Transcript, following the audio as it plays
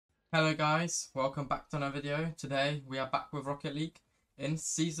Hello guys, welcome back to another video. Today we are back with Rocket League in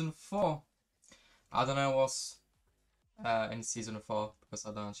Season 4. I don't know what's in Season 4 because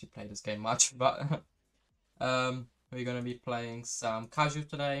I don't actually play this game much, but we're going to be playing some casual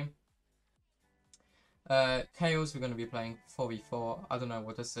today. Chaos, we're going to be playing 4v4. I don't know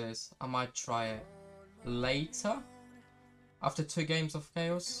what this is. I might try it later after 2 games of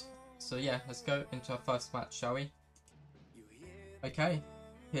Chaos. So yeah, let's go into our first match, shall we? Okay.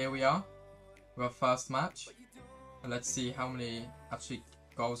 Here we are with our first match, and let's see how many actually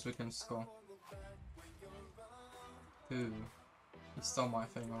goals we can score. Ooh, he stole my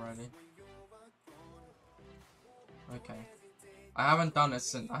thing already. Okay, I haven't done it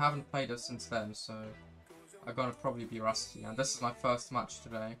since I haven't played it since then, so I'm gonna probably be rusty. And this is my first match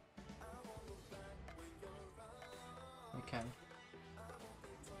today. Okay.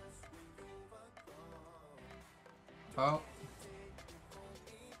 Oh.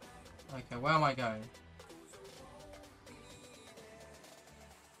 Okay, where am I going?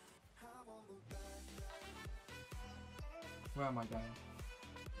 Where am I going?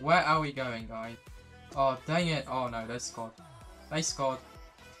 Where are we going, guys? Oh, dang it. Oh, no, they scored. They scored.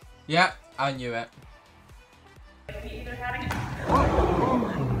 Yeah, I knew it.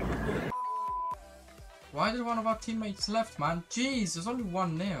 Why did one of our teammates left, man? Jeez, there's only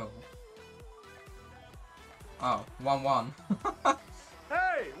 1-0. Oh, 1-1.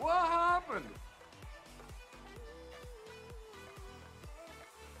 Hey, what happened?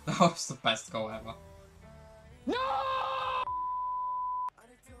 That was the best goal ever. No!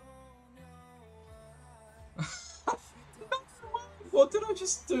 What did I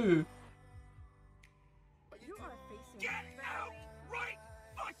just do? Get out right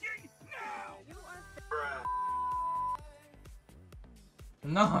fucking now!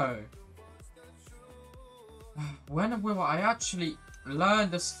 No. When will I actually learn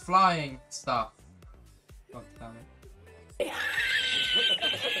this flying stuff? God damn it.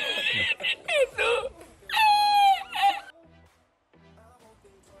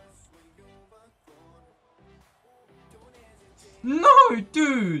 No,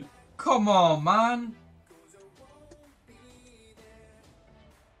 dude! Come on, man!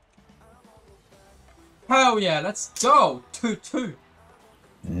 Hell yeah, let's go! 2-2.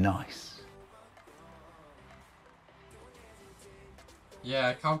 Nice.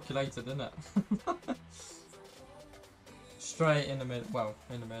 Yeah, calculated, isn't it? Straight in the middle. Well,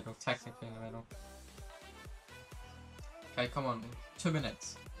 in the middle. Technically in the middle. Okay, come on. 2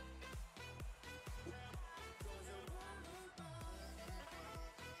 minutes.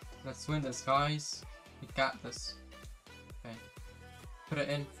 Let's win this, guys. We got this. Okay. Put it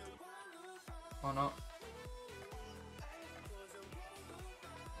in. Or not.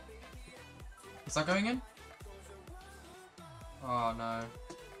 Is that going in? Oh no.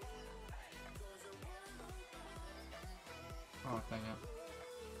 Oh dang it.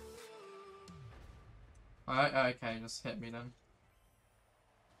 Alright, okay, just hit me then.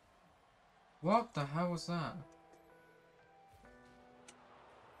 What the hell was that?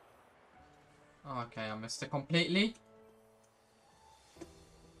 Oh, okay, I missed it completely.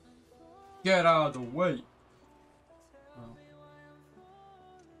 Get out of the way. Oh.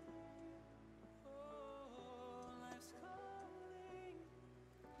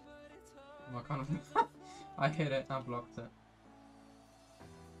 I kind of I hit it, I blocked it.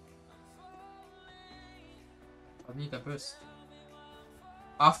 I need a boost.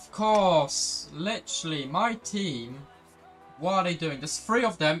 Of course! Literally, my team, what are they doing? There's 3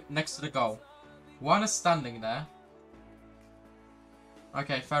 of them next to the goal. 1 is standing there.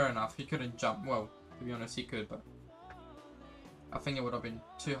 Okay, fair enough. He couldn't jump. Well, to be honest, he could, but I think it would have been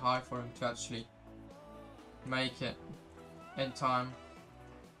too high for him to actually make it in time.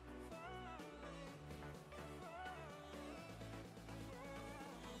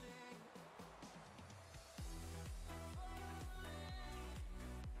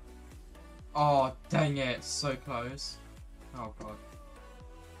 Oh, dang it. So close. Oh, God.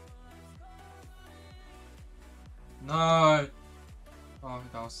 No. Oh,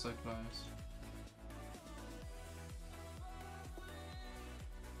 that was so close.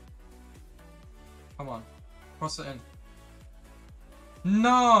 Come on. Cross it in.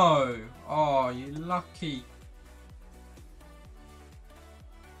 No! Oh, you lucky.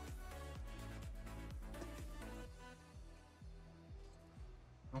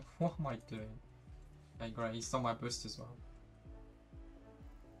 What am I doing? Okay, great. He stole my boost as well.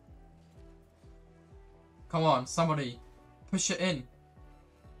 Come on, somebody. Push it in.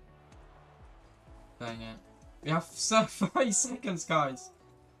 Dang it. We have 30 seconds, guys.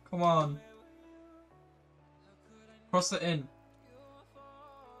 Come on. Cross it in.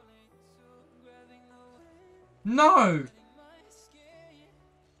 No!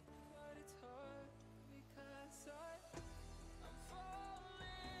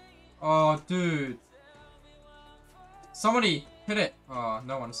 Oh, dude. Somebody hit it. Oh,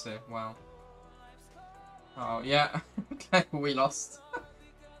 no one's there. Wow. Oh, yeah. Okay, we lost.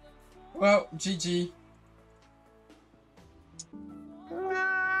 Well, GG.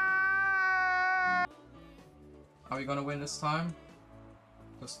 Are we gonna win this time?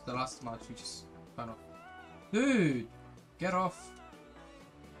 Because the last match we just kind of... Dude! Get off.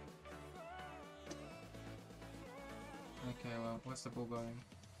 Okay, well, where's the ball going?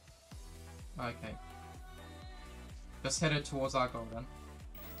 Okay. Just hit it towards our goal then.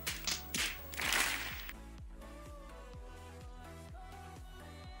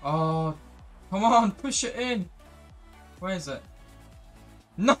 Oh, come on, push it in. Where is it?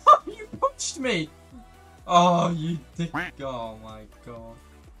 No, you punched me. Oh, you dick. Oh my god.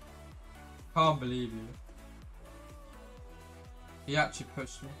 Can't believe you. He actually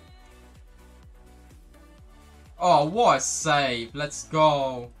pushed me. Oh, what a save. Let's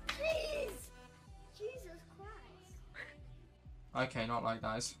go. Please! Jesus Christ. Okay, not like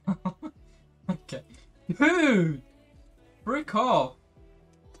that as well. Okay. Dude! Brick off!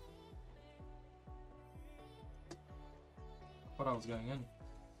 I thought I was going in.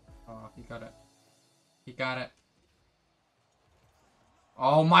 Oh, he got it. He got it.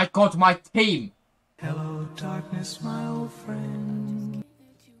 Oh my god, my team! Hello, darkness, my old friend.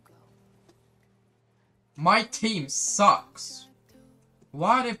 My team sucks.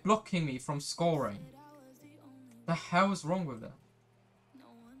 Why are they blocking me from scoring? The hell is wrong with them?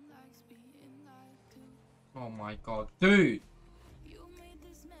 Oh my god, dude! You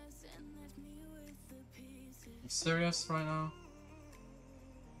serious right now?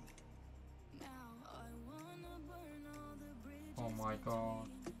 Oh my god.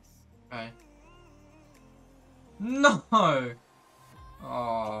 Okay. No!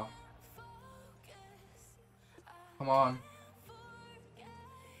 Oh. Come on.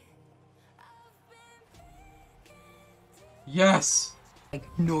 Yes!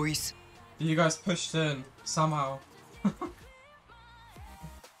 Noise. You guys pushed in somehow.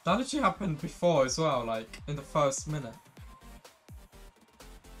 That actually happened before as well, like in the first minute.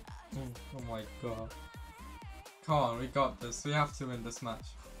 Oh my god. Come on, we got this. We have to win this match.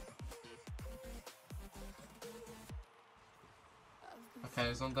 Okay,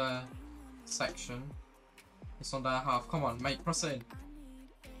 it's on the section. It's on their half. Come on, mate, cross it in.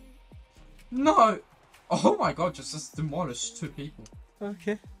 No! Oh my god, just demolished 2 people.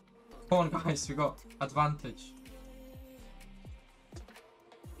 Okay. Come on, guys, we got advantage.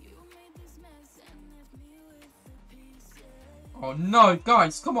 Oh no,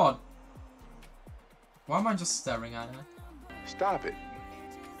 guys, come on! Why am I just staring at her? Stop it.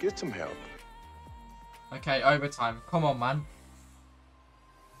 Get some help. Okay, overtime. Come on, man.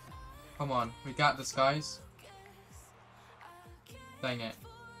 Come on, we got this, guys. Dang it.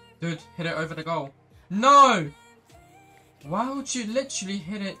 Dude, hit it over the goal. No! Why would you literally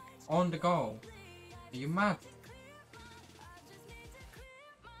hit it on the goal? Are you mad?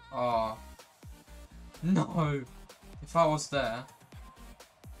 Oh. No! If I was there.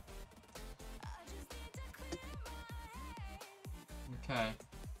 Okay.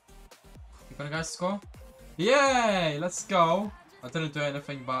 You gonna guys score? Yay! Let's go! I didn't do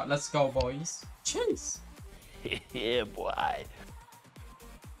anything, but let's go, boys. Cheers! Yeah, boy.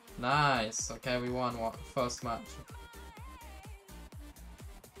 Nice. Okay, we won what? First match.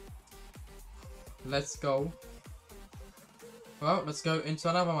 Let's go. Well, let's go into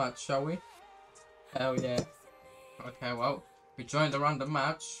another match, shall we? Hell yeah. Okay, well, we joined a random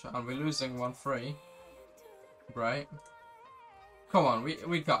match and we're losing 1-3. Right. Come on,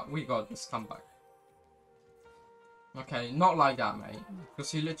 we got this comeback. Okay, not like that, mate.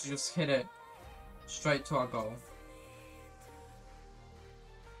 Because he literally just hit it straight to our goal.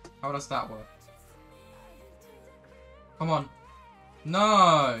 How does that work? Come on.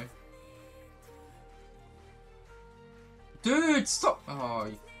 No! Dude, stop! Oh,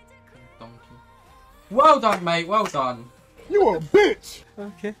 you donkey. Well done, mate. Well done. You a bitch!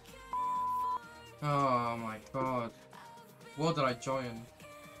 Okay. Oh my god. What did I join?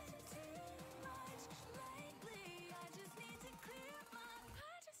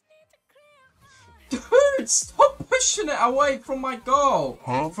 Dude, stop pushing it away from my goal.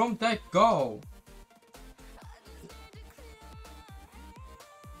 Huh? From that goal.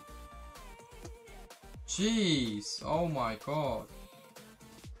 Jeez. Oh my god.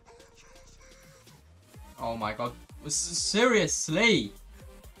 Oh my god. Seriously.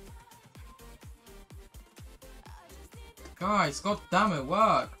 Guys, god damn it,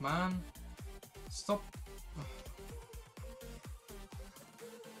 work, man. Stop.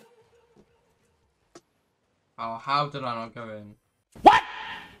 Oh, how did I not go in? What?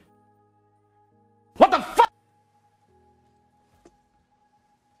 What the fuck?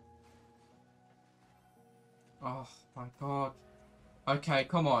 Oh my god. Okay,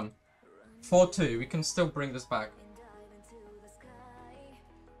 come on. 4-2. We can still bring this back.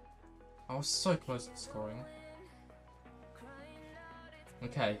 I was so close to scoring.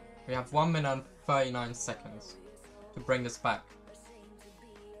 Okay, we have 1 minute and 39 seconds to bring this back.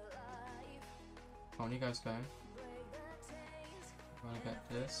 Come on, you guys go. I'm gonna get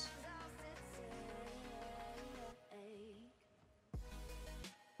this.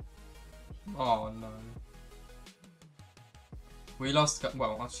 Oh no. We lost.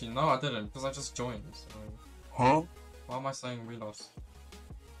 Well, actually, no, I didn't, because I just joined. So. Huh? Why am I saying we lost?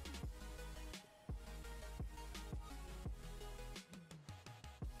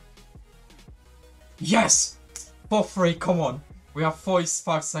 Yes! 4-3, come on. We have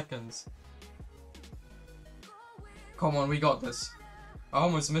 45 seconds. Come on, we got this. I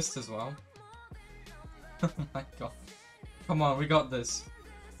almost missed as well. Oh my god. Come on, we got this.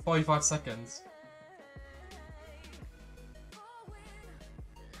 45 seconds.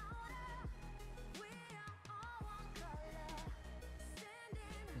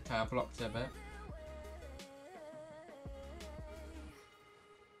 Okay, I blocked it a bit.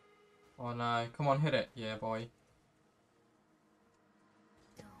 Oh no, come on, hit it. Yeah, boy.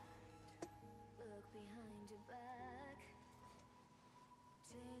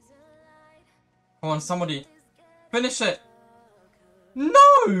 Come on, somebody. Finish it.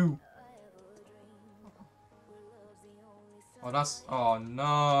 No! Oh, that's... Oh,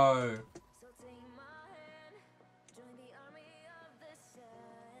 no.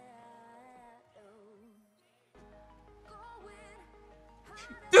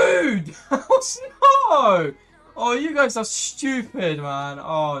 Dude! No! Oh, you guys are stupid, man.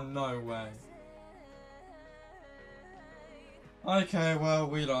 Oh, no way. Okay, well,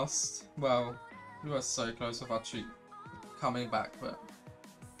 we lost. Well, we were so close of actually coming back, but...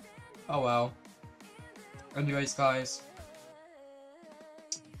 Oh, well. Anyways, guys.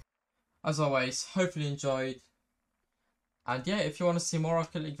 As always, hopefully you enjoyed. And yeah, if you want to see more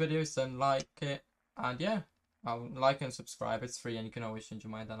Rocket League videos, then like it. And yeah. Like and subscribe, it's free and you can always change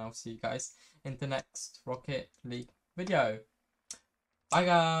your mind, and I'll see you guys in the next Rocket League video. Bye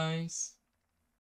guys!